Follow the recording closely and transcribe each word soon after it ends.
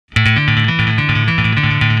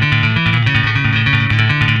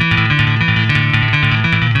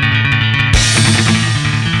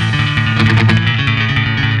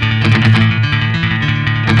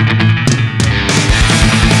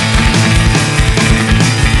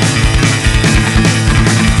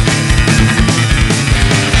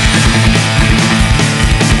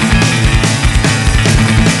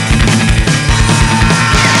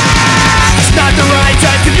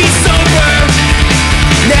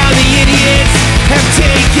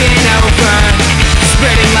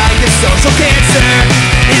social cancer?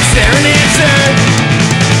 Is there an answer?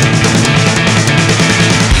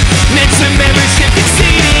 Mensa membership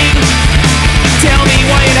exceeding. Tell me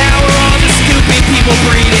why and how are all the stupid people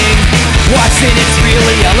breeding? Watson, it's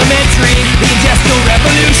really elementary. The industrial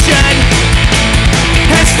revolution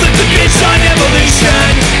has flipped the bitch on evolution.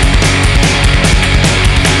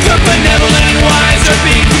 The benevolent and wise are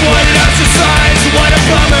being thwarted, ostracized. What a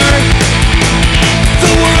bummer.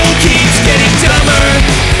 The world keeps getting dumber.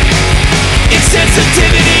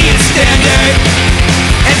 Insensitivity is standard,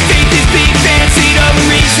 and faith is being fancied over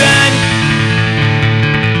reason.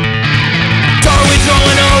 Darwin's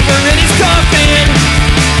rolling over in his coffin.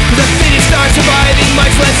 The fittest are surviving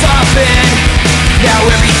much less often. Now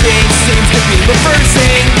everything seems to be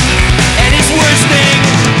reversing, and it's worsening.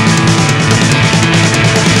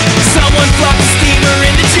 Someone flopped a steamer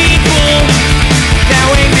in the gene pool. Now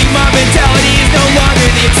angry mob mentality is no longer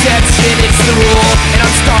the exception, it's the rule. And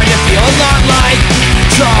I'm starting to feel a lot like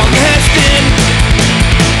Charlton Heston,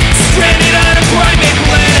 stranded on a primate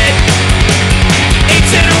planet.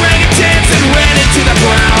 Apes and orangutans and ran into the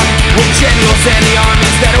ground, with generals and the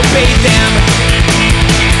armies that obeyed them.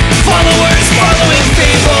 Followers following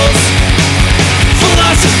fables,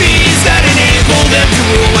 philosophies that enable them to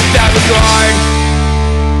rule without regard.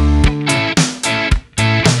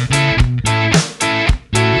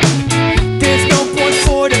 There's no point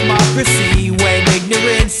for democracy when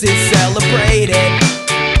ignorance is celebrated.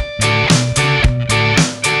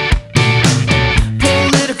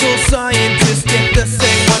 Political scientists get the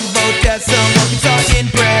same one vote as some monkey talking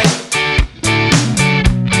bread.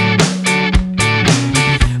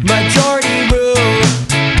 Majority rule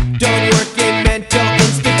don't work in mental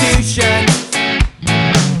institutions.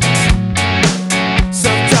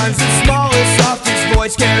 Sometimes the smallest, softest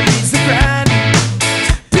voice carries the brand.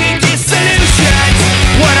 Biggest solutions.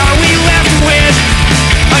 What are we left with?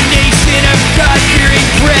 A nation of God-fearing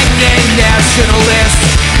pregnant nationalists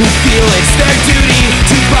who feel it's their duty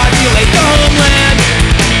to populate the homeland.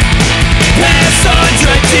 Pass on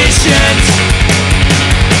traditions,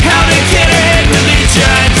 how to get ahead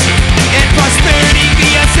religions, and prosperity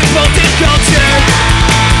via simpleton culture.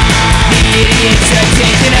 The idiots are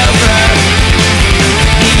taking over.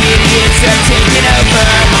 The idiots are taking over.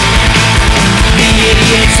 The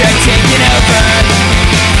idiots are taking over.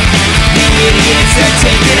 The idiots are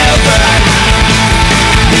taking over.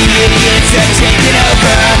 The idiots are taking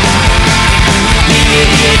over. The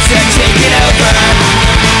idiots are taking over.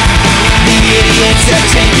 The idiots are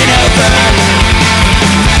taking over.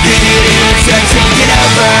 The idiots are